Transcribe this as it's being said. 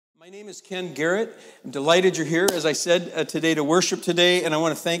name is Ken Garrett. I'm delighted you're here, as I said, today to worship today. And I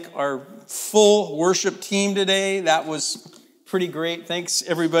want to thank our full worship team today. That was pretty great. Thanks,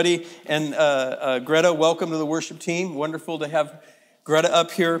 everybody. And Greta, welcome to the worship team. Wonderful to have Greta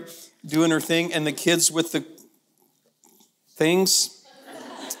up here doing her thing. And the kids with the things.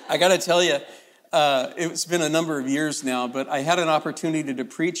 I got to tell you, it's been a number of years now, but I had an opportunity to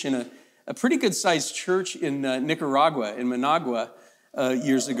preach in a pretty good-sized church in Nicaragua, in Managua,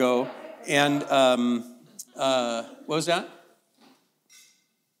 years ago. And what was that?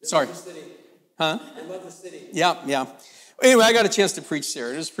 Sorry. Huh? I love the city. Yeah. Anyway, I got a chance to preach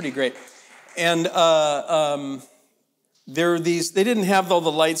there. It was pretty great. And there are these, they didn't have all the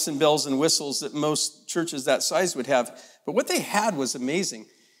lights and bells and whistles that most churches that size would have. But what they had was amazing.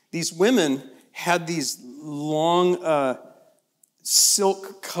 These women had these long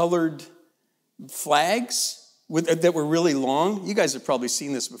silk-colored flags that were really long. You guys have probably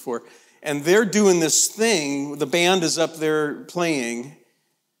seen this before. And they're doing this thing. The band is up there playing,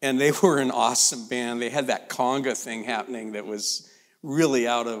 and they were an awesome band. They had that conga thing happening that was really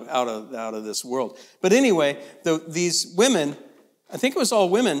out of this world. But anyway, these women, I think it was all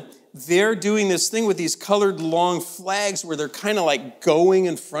women, they're doing this thing with these colored long flags where they're kind of like going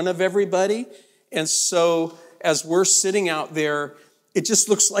in front of everybody. And so as we're sitting out there, it just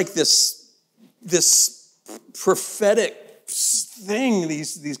looks like this prophetic thing,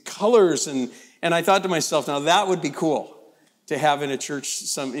 these colors, and I thought to myself, now that would be cool to have in a church,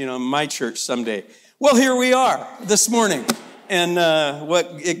 my church someday. Well, here we are this morning, and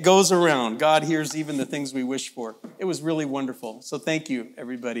what it goes around. God hears even the things we wish for. It was really wonderful. So thank you,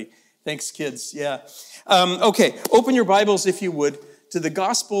 everybody. Thanks, kids. Yeah. Okay, open your Bibles, if you would, to the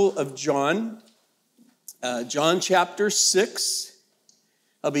Gospel of John, John chapter 6.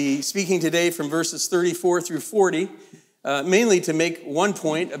 I'll be speaking today from verses 34 through 40, mainly to make one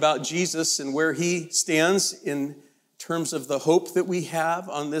point about Jesus and where he stands in terms of the hope that we have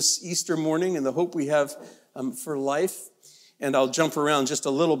on this Easter morning and the hope we have for life. And I'll jump around just a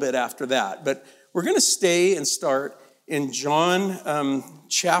little bit after that. But we're going to stay and start in John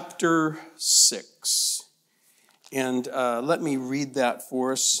chapter 6. And let me read that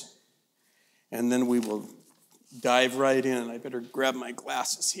for us, and then we will dive right in. I better grab my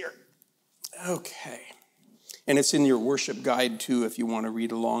glasses here. Okay. And it's in your worship guide, too, if you want to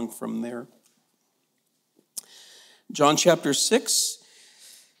read along from there. John chapter 6,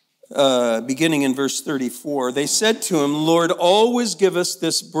 beginning in verse 34. They said to him, "Lord, always give us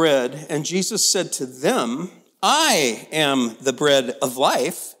this bread." And Jesus said to them, "I am the bread of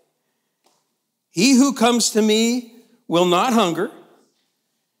life. He who comes to me will not hunger,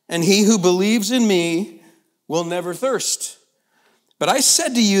 and he who believes in me will never thirst. But I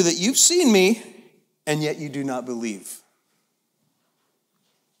said to you that you've seen me, and yet you do not believe.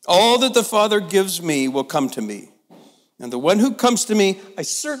 All that the Father gives me will come to me, and the one who comes to me I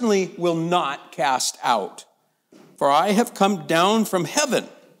certainly will not cast out. For I have come down from heaven,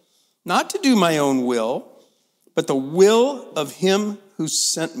 not to do my own will, but the will of him who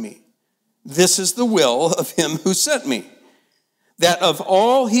sent me. This is the will of him who sent me, that of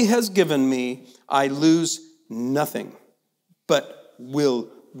all he has given me I lose nothing, but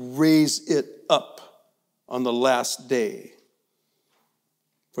will raise it up on the last day.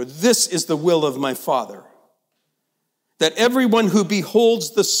 For this is the will of my Father, that everyone who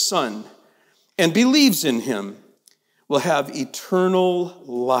beholds the Son and believes in him will have eternal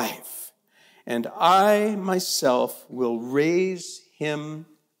life, and I myself will raise him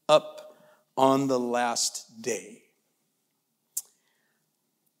up on the last day.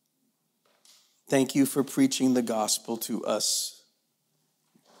 Thank you for preaching the gospel to us,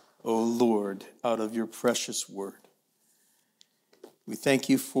 O Lord, out of your precious word. We thank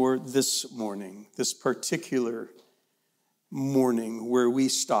you for this morning, this particular morning where we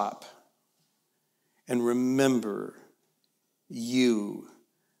stop and remember you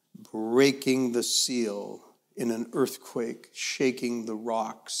breaking the seal in an earthquake, shaking the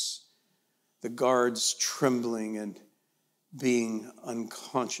rocks, the guards trembling and being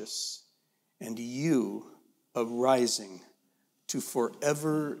unconscious, and you arising to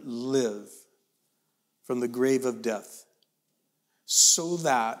forever live from the grave of death, so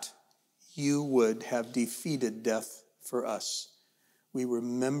that you would have defeated death for us. We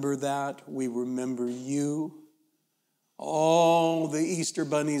remember that. We remember you. All the Easter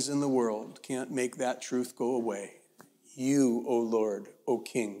bunnies in the world can't make that truth go away. You, O Lord, O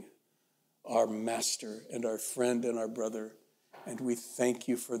King, our master and our friend and our brother. And we thank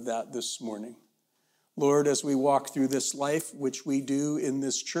you for that this morning. Lord, as we walk through this life, which we do in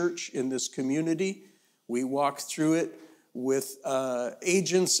this church, in this community, we walk through it with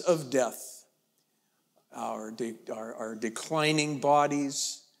agents of death, our declining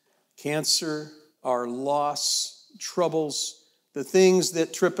bodies, cancer, our loss, troubles, the things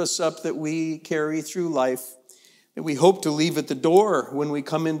that trip us up that we carry through life, that we hope to leave at the door when we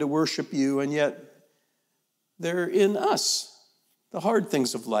come in to worship you, and yet they're in us, the hard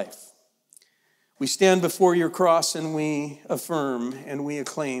things of life. We stand before your cross and we affirm and we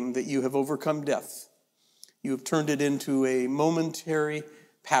acclaim that you have overcome death. You have turned it into a momentary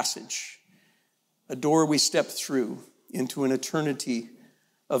passage, a door we step through into an eternity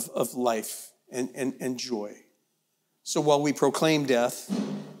of life and joy. So while we proclaim death,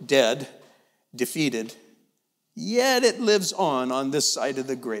 dead, defeated, yet it lives on this side of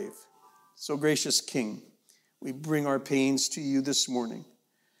the grave. So gracious King, we bring our pains to you this morning.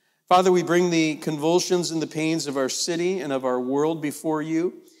 Father, we bring the convulsions and the pains of our city and of our world before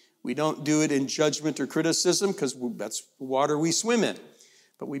you. We don't do it in judgment or criticism because that's the water we swim in.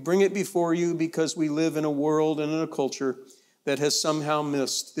 But we bring it before you because we live in a world and in a culture that has somehow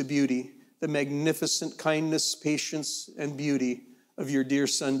missed the beauty, the magnificent kindness, patience, and beauty of your dear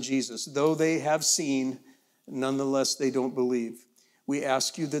Son, Jesus. Though they have seen, nonetheless they don't believe. We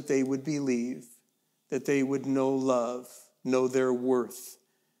ask you that they would believe, that they would know love, know their worth,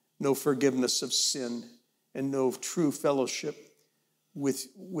 know forgiveness of sin, and know true fellowship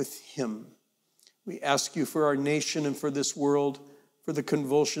with him. We ask you for our nation and for this world, for the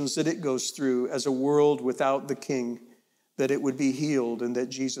convulsions that it goes through as a world without the King, that it would be healed and that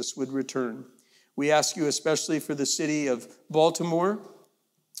Jesus would return. We ask you especially for the city of Baltimore,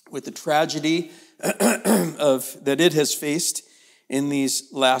 with the tragedy that it has faced in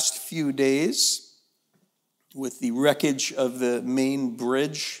these last few days, with the wreckage of the main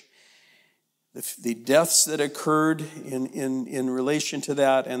bridge, the deaths that occurred in relation to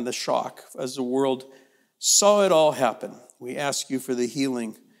that, and the shock as the world saw it all happen. We ask you for the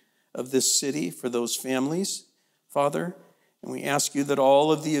healing of this city, for those families, Father, and we ask you that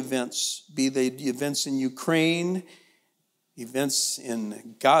all of the events, be they the events in Ukraine, events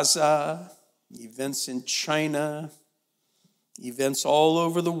in Gaza, events in China, events all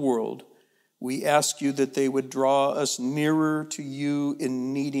over the world, we ask you that they would draw us nearer to you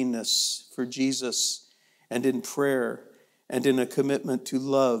in neediness for Jesus and in prayer and in a commitment to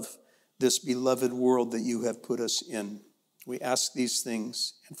love this beloved world that you have put us in. We ask these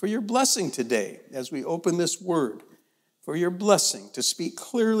things. And for your blessing today, as we open this word, for your blessing to speak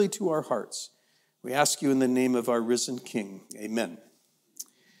clearly to our hearts, we ask you in the name of our risen King. Amen.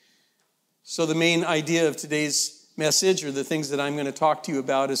 So the main idea of today's message, or the things that I'm going to talk to you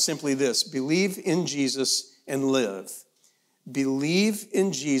about, is simply this: believe in Jesus and live. Believe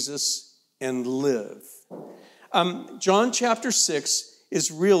in Jesus and live. John chapter 6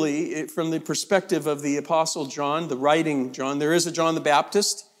 is really, from the perspective of the Apostle John, the writing John. There is a John the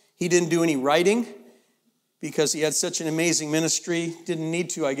Baptist. He didn't do any writing because he had such an amazing ministry. Didn't need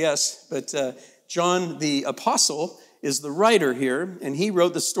to, I guess. But John the Apostle is the writer here, and he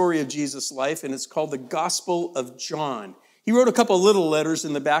wrote the story of Jesus' life, and it's called the Gospel of John. He wrote a couple of little letters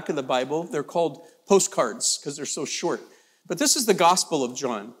in the back of the Bible. They're called postcards because they're so short. But this is the Gospel of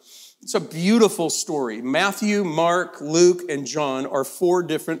John. It's a beautiful story. Matthew, Mark, Luke, and John are 4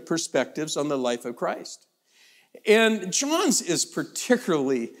 different perspectives on the life of Christ. And John's is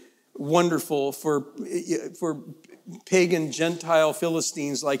particularly wonderful for pagan Gentile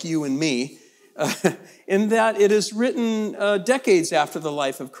Philistines like you and me, in that it is written decades after the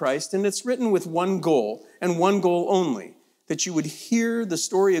life of Christ, and it's written with one goal, and one goal only: that you would hear the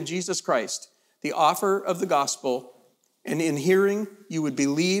story of Jesus Christ, the offer of the gospel, and in hearing, you would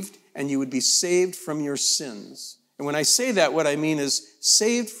believe and you would be saved from your sins. And when I say that, what I mean is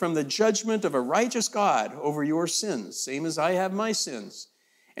saved from the judgment of a righteous God over your sins, same as I have my sins.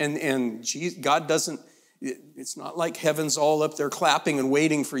 And God doesn't, it's not like heaven's all up there clapping and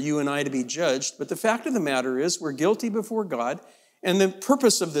waiting for you and I to be judged. But the fact of the matter is we're guilty before God. And the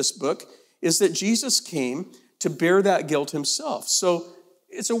purpose of this book is that Jesus came to bear that guilt himself. So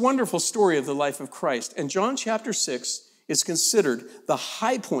it's a wonderful story of the life of Christ. And John chapter 6 is considered the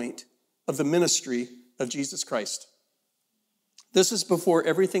high point of the ministry of Jesus Christ. This is before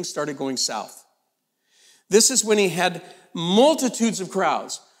everything started going south. This is when he had multitudes of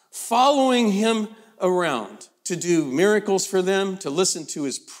crowds following him around to do miracles for them, to listen to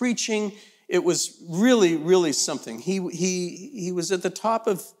his preaching. It was really, really something. He was at the top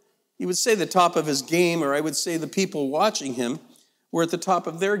of, you would say the top of his game, or I would say the people watching him were at the top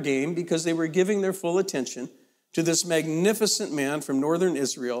of their game because they were giving their full attention to this magnificent man from northern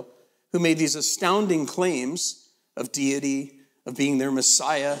Israel who made these astounding claims of deity, of being their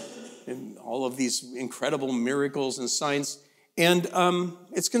Messiah, and all of these incredible miracles and signs. And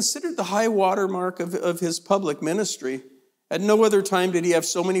it's considered the high water mark of his public ministry. At no other time did he have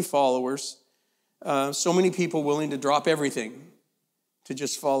so many followers, so many people willing to drop everything to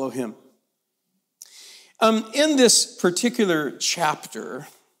just follow him. In this particular chapter,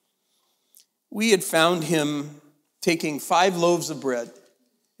 we had found him taking 5 loaves of bread,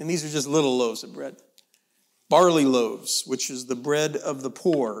 and these are just little loaves of bread. Barley loaves, which is the bread of the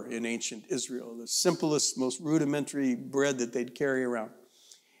poor in ancient Israel, the simplest, most rudimentary bread that they'd carry around.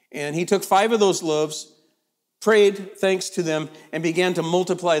 And he took 5 of those loaves, prayed thanks to them, and began to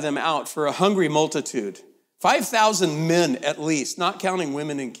multiply them out for a hungry multitude. 5,000 men at least, not counting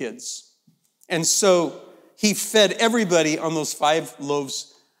women and kids. And so he fed everybody on those 5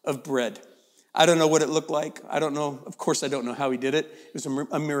 loaves of bread. I don't know what it looked like. I don't know. Of course, I don't know how he did it. It was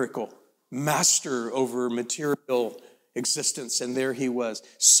a miracle. Master over material existence, and there he was.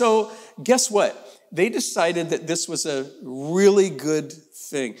 So guess what? They decided that this was a really good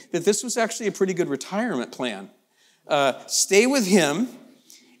thing, that this was actually a pretty good retirement plan. Stay with him,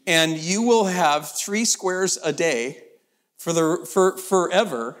 and you will have 3 squares a day for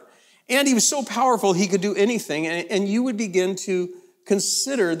forever. And he was so powerful, he could do anything, and you would begin to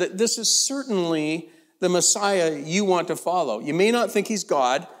consider that this is certainly the Messiah you want to follow. You may not think he's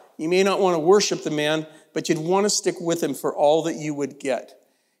God. You may not want to worship the man, but you'd want to stick with him for all that you would get.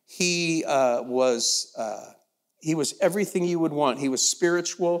 He was everything you would want. He was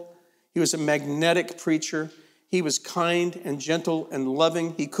spiritual. He was a magnetic preacher. He was kind and gentle and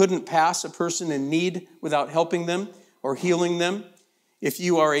loving. He couldn't pass a person in need without helping them or healing them. If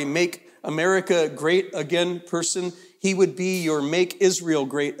you are a Make America Great Again person, he would be your Make Israel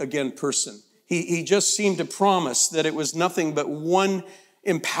Great Again person. He just seemed to promise that it was nothing but one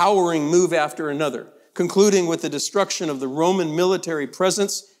empowering move after another, concluding with the destruction of the Roman military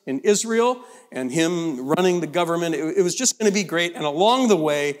presence in Israel and him running the government. It was just going to be great. And along the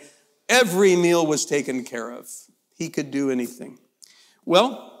way, every meal was taken care of. He could do anything.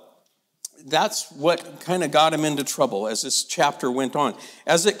 Well, that's what kind of got him into trouble as this chapter went on.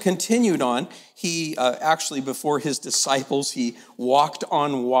 As it continued on, he actually, before his disciples, he walked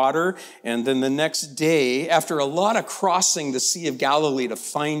on water. And then the next day, after a lot of crossing the Sea of Galilee to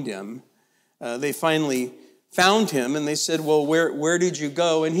find him, they finally found him. And they said, well, where did you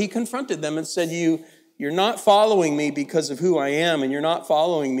go? And he confronted them and said, you're not following me because of who I am, and you're not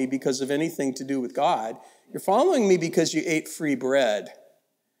following me because of anything to do with God. You're following me because you ate free bread.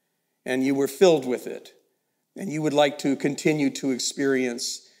 And you were filled with it, and you would like to continue to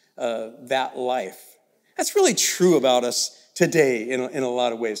experience that life. That's really true about us today in a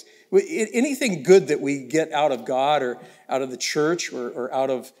lot of ways. Anything good that we get out of God or out of the church or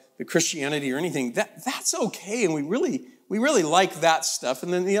out of the Christianity or anything, that's okay, and we really like that stuff.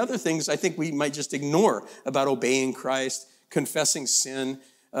 And then the other things I think we might just ignore about obeying Christ, confessing sin,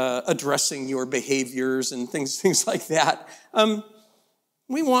 addressing your behaviors, and things like that.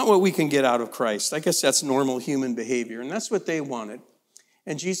 We want what we can get out of Christ. I guess that's normal human behavior, and that's what they wanted.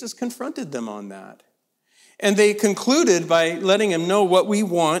 And Jesus confronted them on that. And they concluded by letting him know what we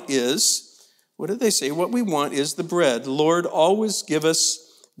want is, what did they say? What we want is the bread. Lord, always give us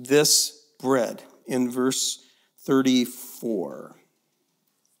this bread, in verse 34.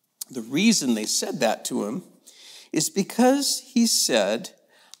 The reason they said that to him is because he said,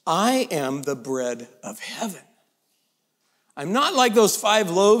 I am the bread of heaven. I'm not like those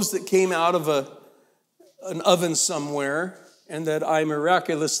 5 loaves that came out of an oven somewhere and that I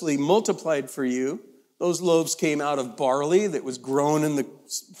miraculously multiplied for you. Those loaves came out of barley that was grown in the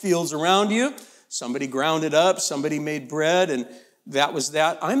fields around you. Somebody ground it up, somebody made bread, and that was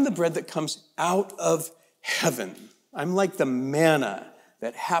that. I'm the bread that comes out of heaven. I'm like the manna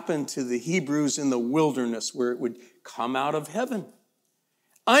that happened to the Hebrews in the wilderness where it would come out of heaven.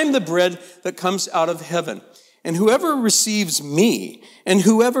 I'm the bread that comes out of heaven. And whoever receives me, and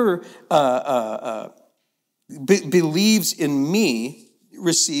whoever believes in me,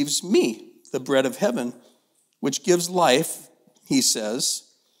 receives me, the bread of heaven, which gives life, he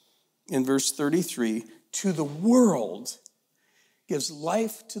says, in verse 33, to the world, gives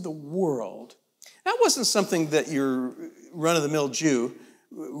life to the world. That wasn't something that your run-of-the-mill Jew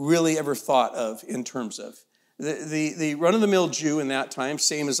really ever thought of in terms of. The run-of-the-mill Jew in that time,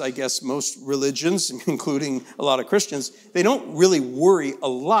 same as I guess most religions, including a lot of Christians, they don't really worry a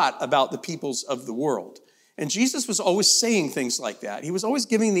lot about the peoples of the world. And Jesus was always saying things like that. He was always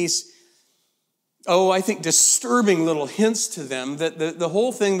giving these, I think disturbing little hints to them that the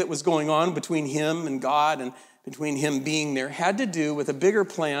whole thing that was going on between him and God and between him being there had to do with a bigger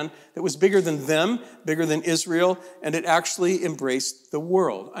plan that was bigger than them, bigger than Israel, and it actually embraced the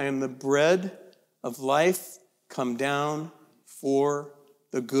world. I am the bread of life come down for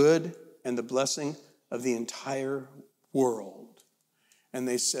the good and the blessing of the entire world. And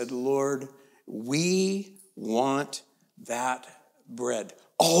they said, Lord, we want that bread.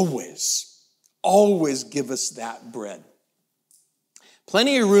 Always, always give us that bread.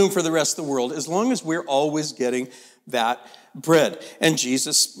 Plenty of room for the rest of the world as long as we're always getting that bread. And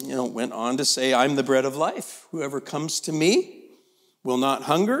Jesus, went on to say, I'm the bread of life. Whoever comes to me will not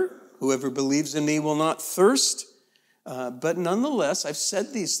hunger. Whoever believes in me will not thirst. But nonetheless, I've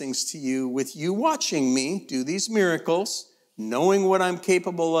said these things to you with you watching me do these miracles, knowing what I'm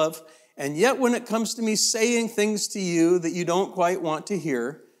capable of. And yet when it comes to me saying things to you that you don't quite want to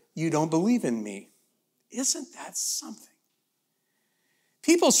hear, you don't believe in me. Isn't that something?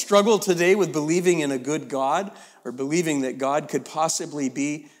 People struggle today with believing in a good God or believing that God could possibly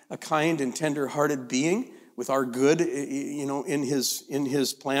be a kind and tender-hearted being with our good, in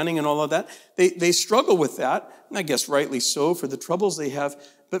his planning and all of that. They struggle with that, and I guess rightly so for the troubles they have,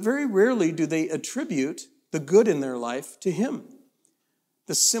 but very rarely do they attribute the good in their life to him.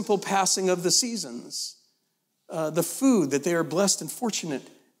 The simple passing of the seasons, the food that they are blessed and fortunate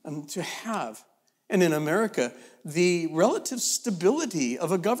to have. And in America, the relative stability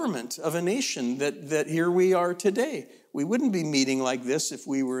of a government, of a nation that here we are today. We wouldn't be meeting like this if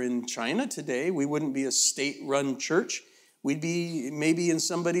we were in China today. We wouldn't be a state-run church. We'd be maybe in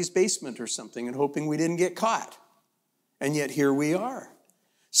somebody's basement or something and hoping we didn't get caught. And yet here we are.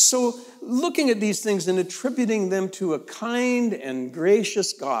 So looking at these things and attributing them to a kind and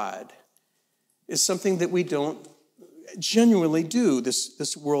gracious God is something that we don't genuinely do,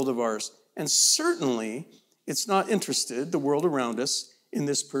 this world of ours. And certainly, it's not interested, the world around us, in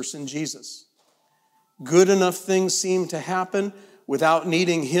this person, Jesus. Good enough things seem to happen without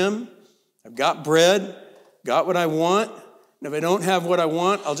needing him. I've got bread, got what I want, and if I don't have what I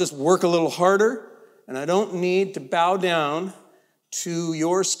want, I'll just work a little harder, and I don't need to bow down to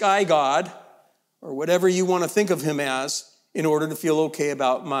your sky god, or whatever you want to think of him as, in order to feel okay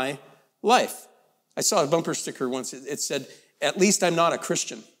about my life. I saw a bumper sticker once. It said, "At least I'm not a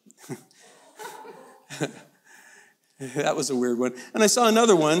Christian." That was a weird one. And I saw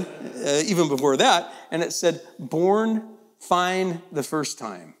another one, even before that, and it said, "Born fine the first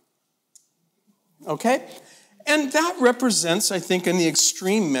time." Okay? And that represents, I think, in the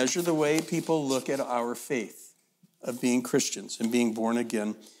extreme measure, the way people look at our faith of being Christians and being born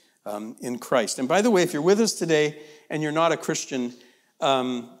again in Christ. And by the way, if you're with us today and you're not a Christian,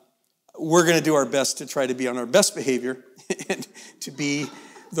 we're going to do our best to try to be on our best behavior and to be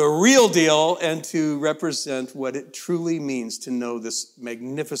the real deal and to represent what it truly means to know this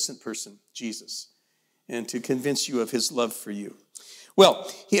magnificent person, Jesus, and to convince you of his love for you. Well,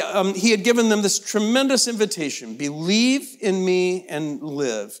 he had given them this tremendous invitation: believe in me and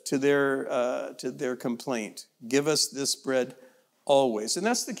live, to their complaint. Give us this bread always. And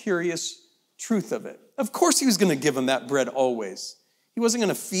that's the curious truth of it. Of course he was going to give them that bread always. He wasn't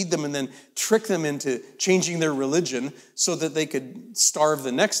going to feed them and then trick them into changing their religion so that they could starve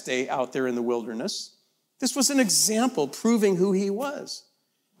the next day out there in the wilderness. This was an example proving who he was.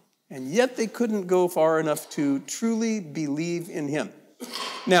 And yet they couldn't go far enough to truly believe in him.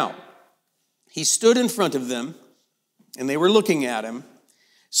 Now, he stood in front of them, and they were looking at him.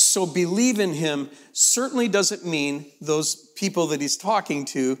 So believe in him certainly doesn't mean those people that he's talking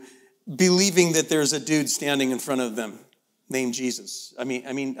to believing that there's a dude standing in front of them named Jesus. I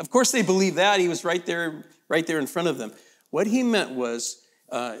mean, of course they believe that. He was right there in front of them. What he meant was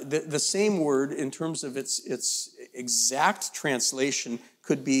the same word in terms of its exact translation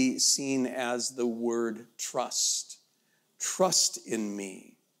could be seen as the word trust. Trust in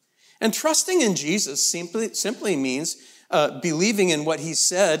me. And trusting in Jesus simply means believing in what he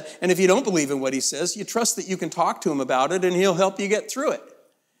said. And if you don't believe in what he says, you trust that you can talk to him about it and he'll help you get through it.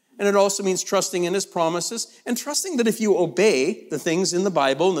 And it also means trusting in his promises and trusting that if you obey the things in the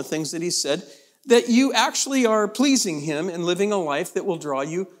Bible and the things that he said, that you actually are pleasing him and living a life that will draw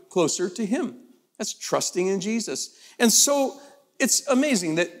you closer to him. That's trusting in Jesus. And so it's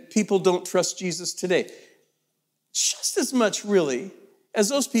amazing that people don't trust Jesus today. Just as much, really, as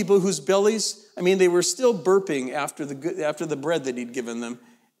those people whose bellies, they were still burping after the bread that he'd given them,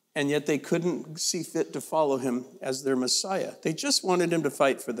 and yet they couldn't see fit to follow him as their Messiah. They just wanted him to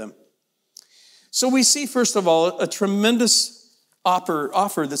fight for them. So we see, first of all, a tremendous offer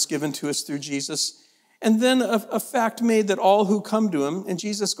that's given to us through Jesus, and then a fact made that all who come to him, and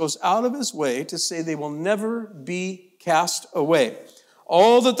Jesus goes out of his way to say they will never be cast away.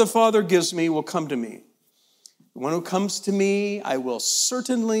 All that the Father gives me will come to me. The one who comes to me, I will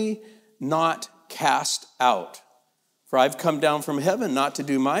certainly not cast out. For I've come down from heaven not to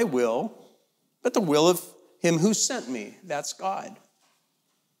do my will, but the will of him who sent me. That's God.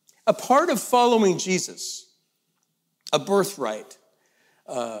 A part of following Jesus, a birthright,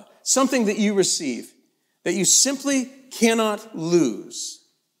 something that you receive, that you simply cannot lose,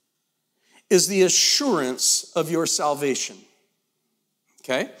 is the assurance of your salvation.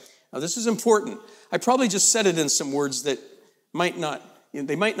 Okay? Now this is important. I probably just said it in some words that might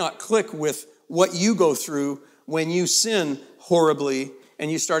not click with what you go through when you sin horribly and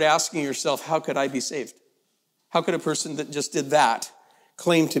you start asking yourself, how could I be saved? How could a person that just did that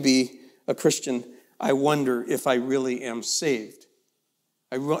claim to be a Christian? I wonder if I really am saved.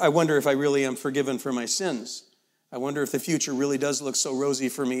 I wonder if I really am forgiven for my sins. I wonder if the future really does look so rosy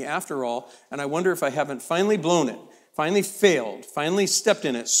for me after all. And I wonder if I haven't finally blown it, finally failed, finally stepped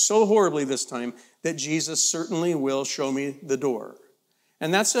in it so horribly this time that Jesus certainly will show me the door.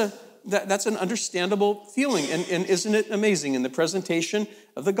 And that's an understandable feeling. And isn't it amazing? In the presentation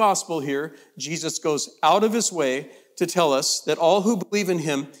of the gospel here, Jesus goes out of his way to tell us that all who believe in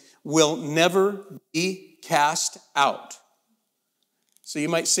him will never be cast out. So you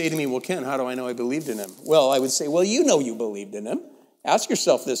might say to me, well, Ken, how do I know I believed in him? Well, I would say, well, you know you believed in him. Ask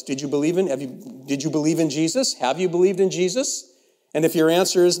yourself this. Did you believe in Jesus? Have you believed in Jesus? And if your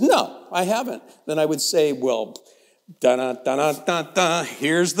answer is no, I haven't, then I would say, well,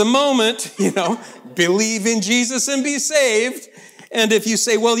 here's the moment, believe in Jesus and be saved. And if you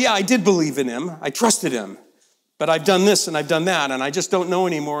say, well, yeah, I did believe in him, I trusted him, but I've done this and I've done that, and I just don't know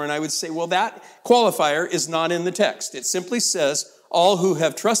anymore. And I would say, well, that qualifier is not in the text. It simply says, all who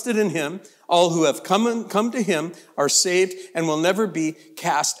have trusted in him, all who have come to him are saved and will never be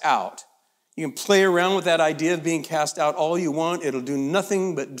cast out. You can play around with that idea of being cast out all you want. It'll do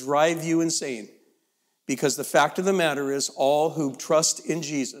nothing but drive you insane. Because the fact of the matter is, all who trust in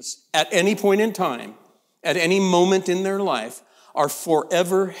Jesus at any point in time, at any moment in their life, are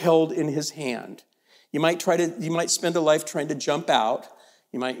forever held in his hand. You might spend a life trying to jump out.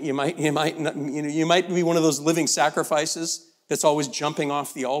 You might be one of those living sacrifices that's always jumping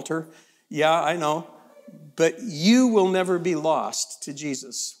off the altar. Yeah, I know. But you will never be lost to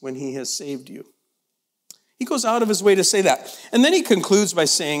Jesus when he has saved you. He goes out of his way to say that. And then he concludes by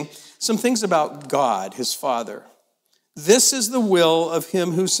saying some things about God, his Father. This is the will of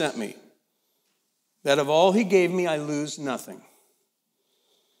him who sent me, that of all he gave me, I lose nothing.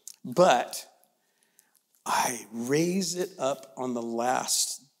 But I raise it up on the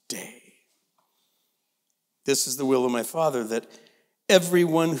last day. This is the will of my Father, that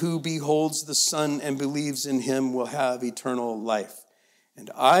everyone who beholds the Son and believes in him will have eternal life.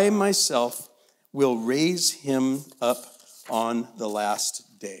 And I myself will raise him up on the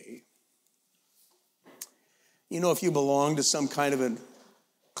last day. If you belong to some kind of a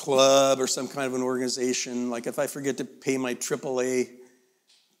club or some kind of an organization, like if I forget to pay my AAA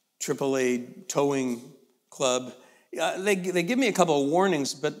towing club, they give me a couple of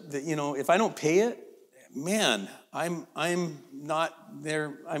warnings, but if I don't pay it, man, I'm not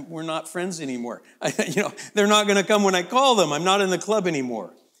there. We're not friends anymore. They're not going to come when I call them. I'm not in the club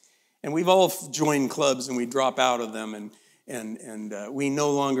anymore. And we've all joined clubs and we drop out of them, and we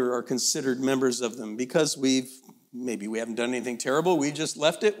no longer are considered members of them because maybe we haven't done anything terrible. We just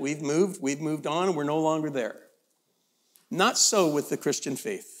left it. We've moved on, and we're no longer there. Not so with the Christian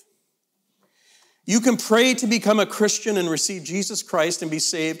faith. You can pray to become a Christian and receive Jesus Christ and be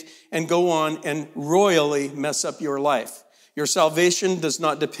saved and go on and royally mess up your life. Your salvation does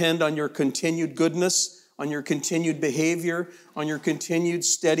not depend on your continued goodness, on your continued behavior, on your continued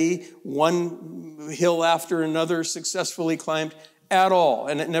steady, one hill after another successfully climbed at all,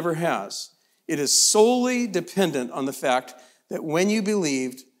 and it never has. It is solely dependent on the fact that when you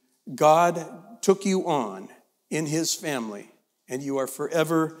believed, God took you on in his family, and you are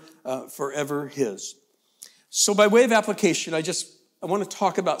forever his. So by way of application, I want to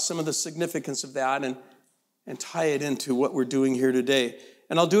talk about some of the significance of that and tie it into what we're doing here today.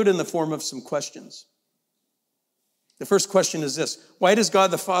 And I'll do it in the form of some questions. The first question is this: why does God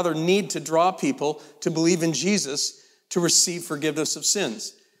the Father need to draw people to believe in Jesus to receive forgiveness of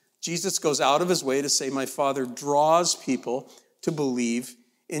sins? Jesus goes out of his way to say, my Father draws people to believe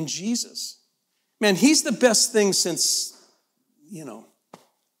in Jesus. Man, he's the best thing since, I'm going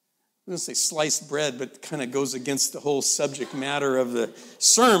to say sliced bread, but it kind of goes against the whole subject matter of the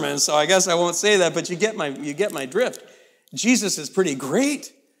sermon, so I guess I won't say that, but you get my drift. Jesus is pretty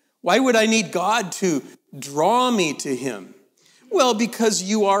great. Why would I need God to draw me to him? Well, because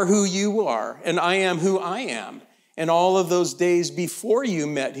you are who you are, and I am who I am. And all of those days before you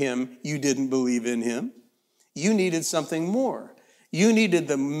met him, you didn't believe in him. You needed something more. You needed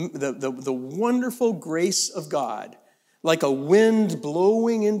the wonderful grace of God, like a wind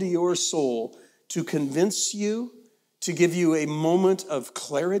blowing into your soul, to convince you, to give you a moment of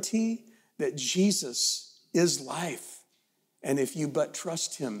clarity that Jesus is life. And if you but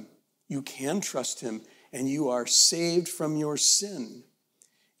trust him, you can trust him, and you are saved from your sin.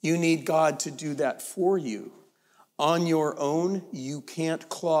 You need God to do that for you. On your own, you can't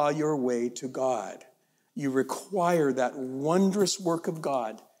claw your way to God. You require that wondrous work of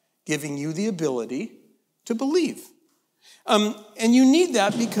God, giving you the ability to believe. And you need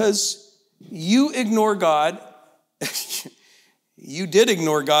that because you ignore God. You did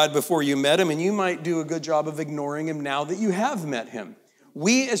ignore God before you met him, and you might do a good job of ignoring him now that you have met him.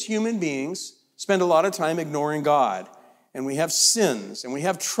 We as human beings spend a lot of time ignoring God, and we have sins, and we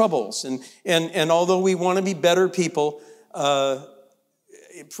have troubles, and although we want to be better people,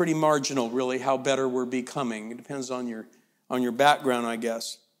 pretty marginal, really, how better we're becoming. It depends on your background, I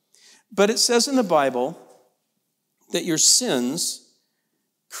guess. But it says in the Bible that your sins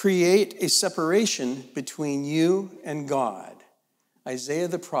create a separation between you and God. Isaiah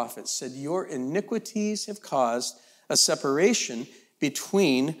the prophet said, your iniquities have caused a separation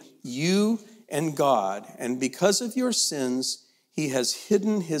between you and God. And because of your sins, he has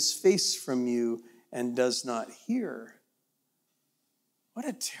hidden his face from you and does not hear. What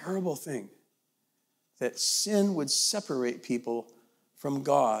a terrible thing that sin would separate people from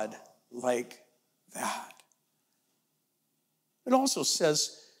God like that. It also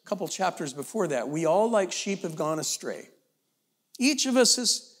says a couple chapters before that, we all like sheep have gone astray. Each of us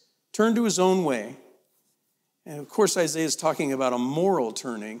has turned to his own way. And of course, Isaiah is talking about a moral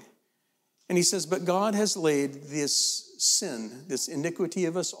turning. And he says, but God has laid this sin, this iniquity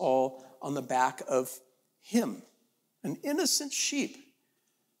of us all, on the back of him. An innocent sheep,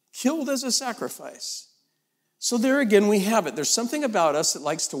 killed as a sacrifice. So there again we have it. There's something about us that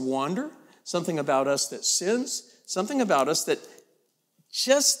likes to wander, something about us that sins, something about us that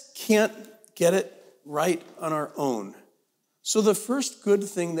just can't get it right on our own. So the first good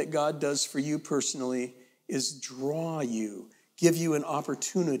thing that God does for you personally is draw you, give you an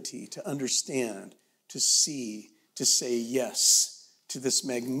opportunity to understand, to see, to say yes to this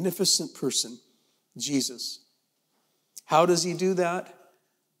magnificent person, Jesus. How does he do that?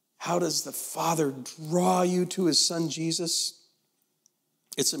 How does the Father draw you to his Son, Jesus?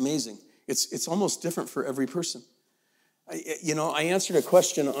 It's amazing. It's almost different for every person. I answered a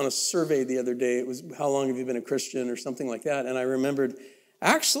question on a survey the other day. It was, how long have you been a Christian or something like that? And I remembered,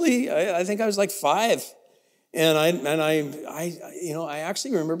 actually, I think I was like 5. And I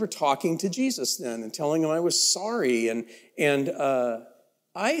actually remember talking to Jesus then and telling him I was sorry. And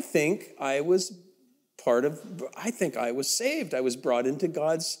I think I was saved. I was brought into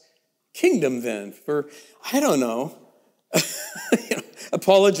God's kingdom then for, I don't know,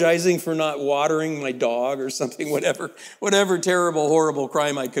 apologizing for not watering my dog or something, whatever terrible, horrible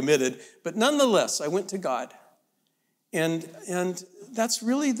crime I committed. But nonetheless, I went to God. And that's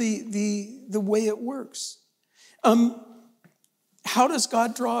really the way it works. How does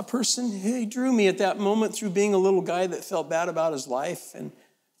God draw a person? He drew me at that moment through being a little guy that felt bad about his life and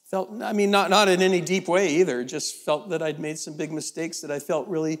felt, not in any deep way either, just felt that I'd made some big mistakes that I felt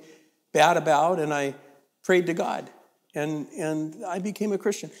really bad about, and I prayed to God. And I became a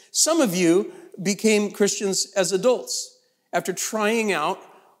Christian. Some of you became Christians as adults after trying out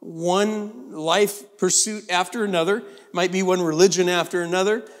one life pursuit after another. Might be one religion after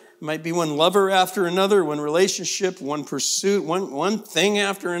another. Might be one lover after another, one relationship, one pursuit, one thing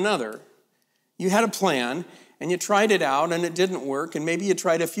after another. You had a plan, and you tried it out, and it didn't work, and maybe you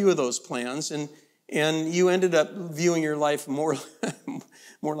tried a few of those plans, and you ended up viewing your life more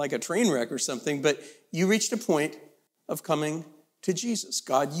like a train wreck or something, but you reached a point of coming to Jesus.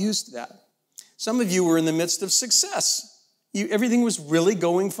 God used that. Some of you were in the midst of success. Everything was really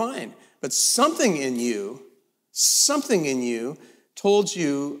going fine, but something in you told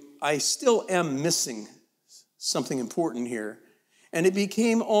you, I still am missing something important here. And it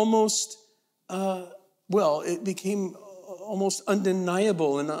became almost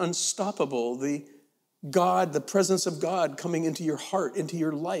undeniable and unstoppable. The presence of God coming into your heart, into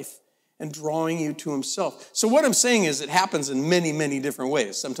your life, and drawing you to himself. So what I'm saying is it happens in many, many different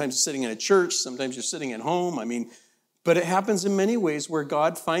ways. Sometimes you're sitting in a church, sometimes you're sitting at home. But it happens in many ways where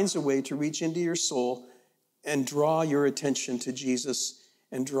God finds a way to reach into your soul and draw your attention to Jesus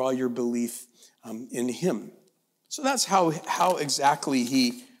and draw your belief in him. So that's how exactly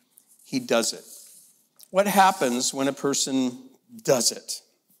he does it. What happens when a person does it?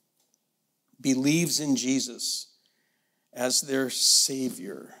 Believes in Jesus as their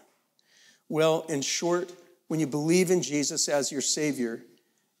Savior. Well, in short, when you believe in Jesus as your Savior,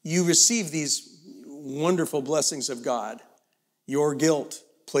 you receive these wonderful blessings of God. Your guilt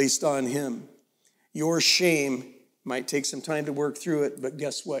placed on him. Your shame might take some time to work through it, but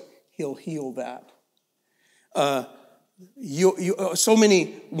guess what? He'll heal that. So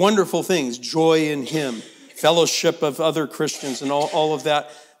many wonderful things, joy in him, fellowship of other Christians and all of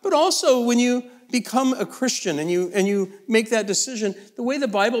that. But also when you become a Christian and you make that decision, the way the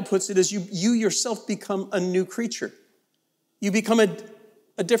Bible puts it is you yourself become a new creature. You become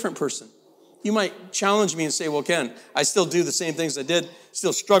a different person. You might challenge me and say, well, Ken, I still do the same things I did,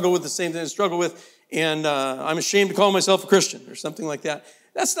 still struggle with the same things I struggle with, and I'm ashamed to call myself a Christian or something like that.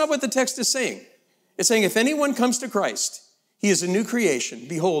 That's not what the text is saying. It's saying if anyone comes to Christ, he is a new creation.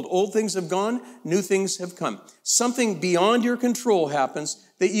 Behold, old things have gone, new things have come. Something beyond your control happens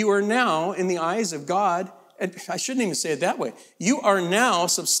that you are now, in the eyes of God, and I shouldn't even say it that way, you are now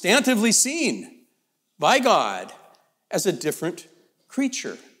substantively seen by God as a different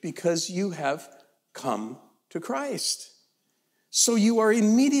creature because you have come to Christ. So you are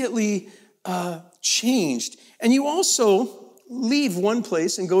immediately changed. And you also leave one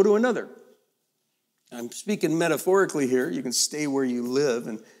place and go to another. I'm speaking metaphorically here. You can stay where you live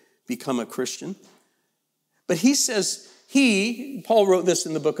and become a Christian. But he says, Paul wrote this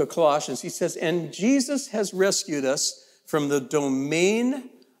in the book of Colossians, he says, and Jesus has rescued us from the domain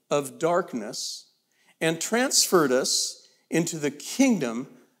of darkness and transferred us into the kingdom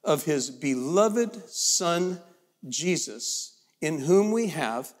of his beloved Son, Jesus, in whom we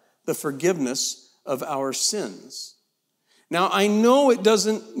have the forgiveness of our sins. Now, I know it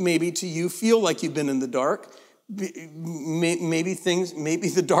doesn't maybe to you feel like you've been in the dark. Maybe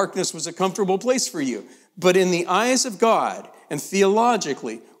the darkness was a comfortable place for you. But in the eyes of God and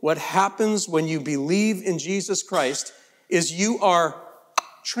theologically, what happens when you believe in Jesus Christ is you are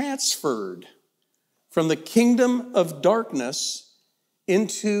transferred from the kingdom of darkness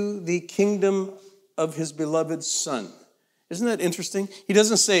into the kingdom of his beloved Son. Isn't that interesting? He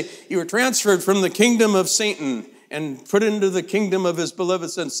doesn't say you were transferred from the kingdom of Satan and put into the kingdom of his beloved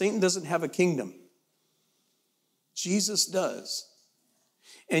Son. Satan doesn't have a kingdom. Jesus does.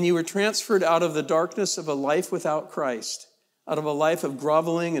 And you were transferred out of the darkness of a life without Christ, out of a life of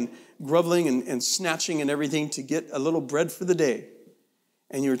groveling and snatching and everything to get a little bread for the day.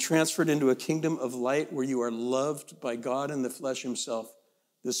 And you're transferred into a kingdom of light where you are loved by God in the flesh himself,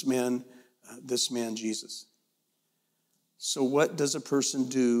 this man Jesus. So what does a person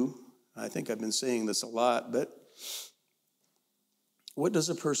do? I think I've been saying this a lot, but what does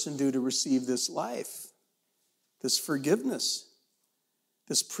a person do to receive this life, this forgiveness,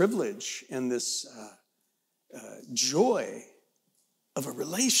 this privilege, and this joy of a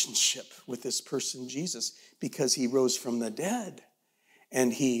relationship with this person, Jesus, because he rose from the dead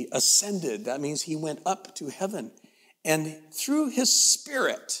and he ascended. That means he went up to heaven. And through his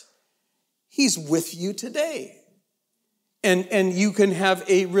Spirit, he's with you today. And you can have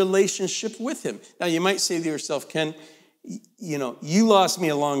a relationship with him. Now, you might say to yourself, Ken, you lost me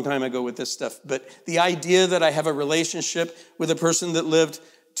a long time ago with this stuff, but the idea that I have a relationship with a person that lived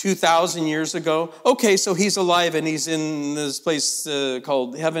 2,000 years ago, okay, so he's alive and he's in this place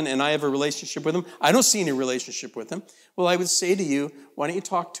called heaven and I have a relationship with him. I don't see any relationship with him. Well, I would say to you, why don't you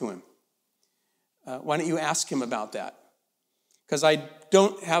talk to him? Why don't you ask him about that? Because I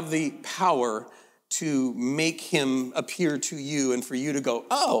don't have the power to make him appear to you and for you to go,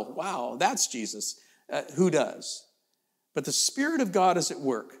 oh, wow, that's Jesus. Who does? But the Spirit of God is at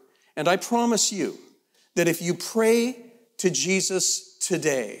work. And I promise you that if you pray to Jesus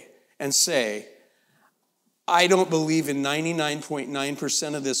today and say, I don't believe in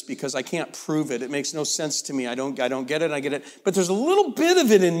 99.9% of this because I can't prove it. It makes no sense to me. I don't get it. I get it. But there's a little bit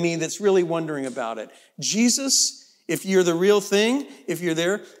of it in me that's really wondering about it. Jesus, if you're the real thing, if you're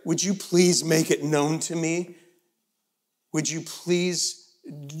there, would you please make it known to me? Would you please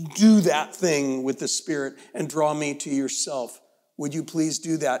do that thing with the Spirit and draw me to yourself? Would you please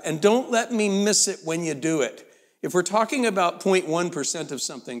do that? And don't let me miss it when you do it. If we're talking about 0.1% of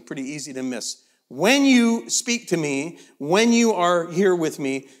something, pretty easy to miss. When you speak to me, when you are here with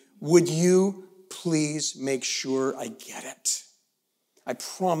me, would you please make sure I get it? I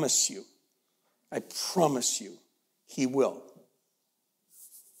promise you, he will.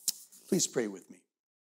 Please pray with me.